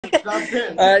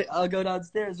Downstairs. All right, I'll go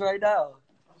downstairs right now. All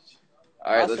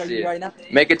right, I'll let's show see you it. right now.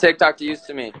 Make a TikTok to use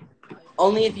to me.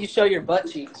 Only if you show your butt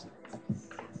cheeks.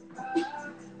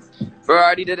 Bro, I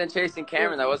already did in Chasing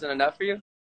Cameron. That wasn't enough for you?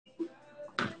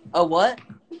 Oh, what?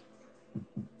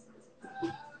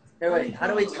 Here, wait. How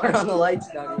do we turn on the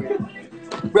lights down here?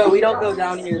 Bro, we don't go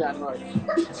down here that much.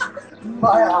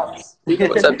 My house.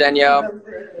 What's up, Danielle?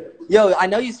 Yo, I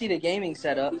know you see the gaming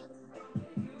setup.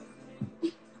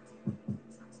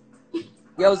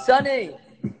 Yo, Sonny.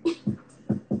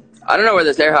 I don't know where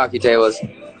this air hockey table is.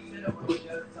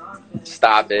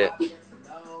 Stop it.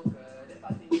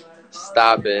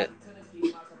 Stop it.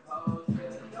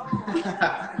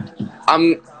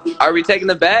 Are we taking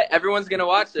the bet? Everyone's gonna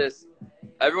watch this.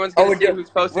 Everyone's gonna see who's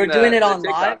posting. We're doing it on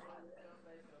live.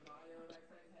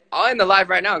 I'll end the live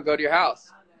right now and go to your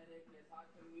house.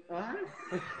 What?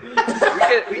 You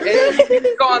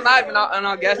can go on live and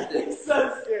I'll guess it.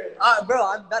 So scared. Bro,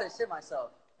 I'm about to shit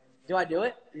myself. Do I do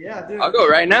it? Yeah, dude. I'll go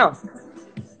right now.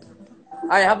 All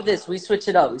right, how about this? We switch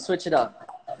it up.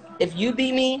 If you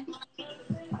beat me.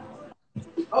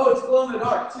 Oh, it's glow in the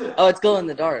dark too. Oh, it's glow in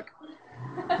the dark.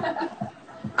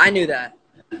 I knew that.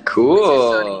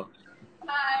 Cool.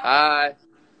 Hi. Hi.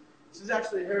 This is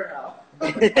actually her house.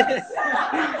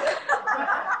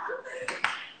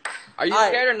 Are you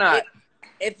scared or not?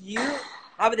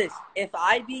 How about this? If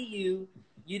I beat you,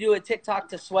 you do a TikTok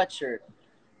to sweatshirt.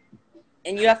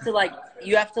 And you have to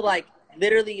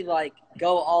literally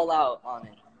go all out on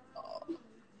it.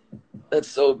 That's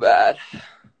so bad.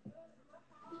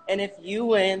 And if you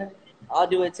win, I'll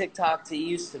do a TikTok to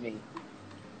use to me.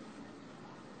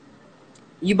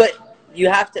 But you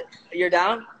have to. You're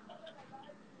down.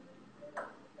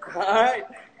 All right,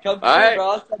 come through, right. bro.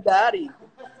 I'll send daddy.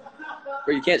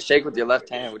 Bro, you can't shake with your left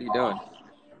hand. What are you doing?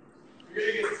 You're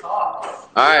gonna get tossed.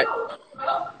 All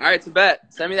right, it's a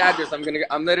bet. Send me the address.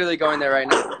 I'm literally going there right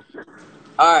now.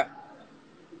 All right.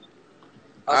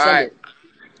 I'll send it.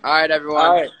 All right, everyone.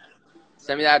 All right.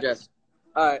 Send me the address.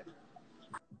 All right.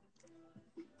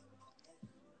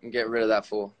 And get rid of that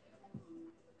fool.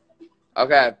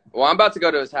 Okay. Well, I'm about to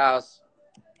go to his house.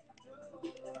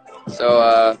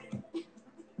 So,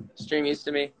 stream used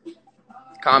to me.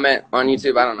 Comment on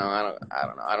YouTube. I don't know. I don't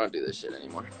know. I don't do this shit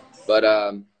anymore. But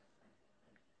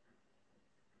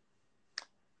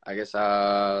I guess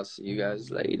I'll see you guys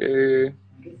later.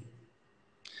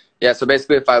 Yeah, so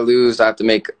basically if I lose, I have to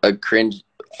make a cringe.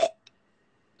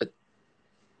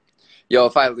 Yo,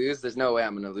 if I lose, there's no way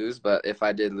I'm going to lose. But if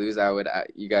I did lose, I would,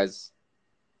 you guys,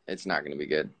 it's not going to be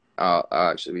good. I'll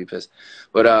actually be pissed.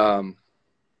 But I'm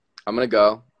going to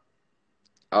go.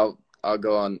 I'll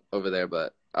go on over there,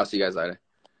 but I'll see you guys later.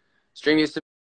 Stream used to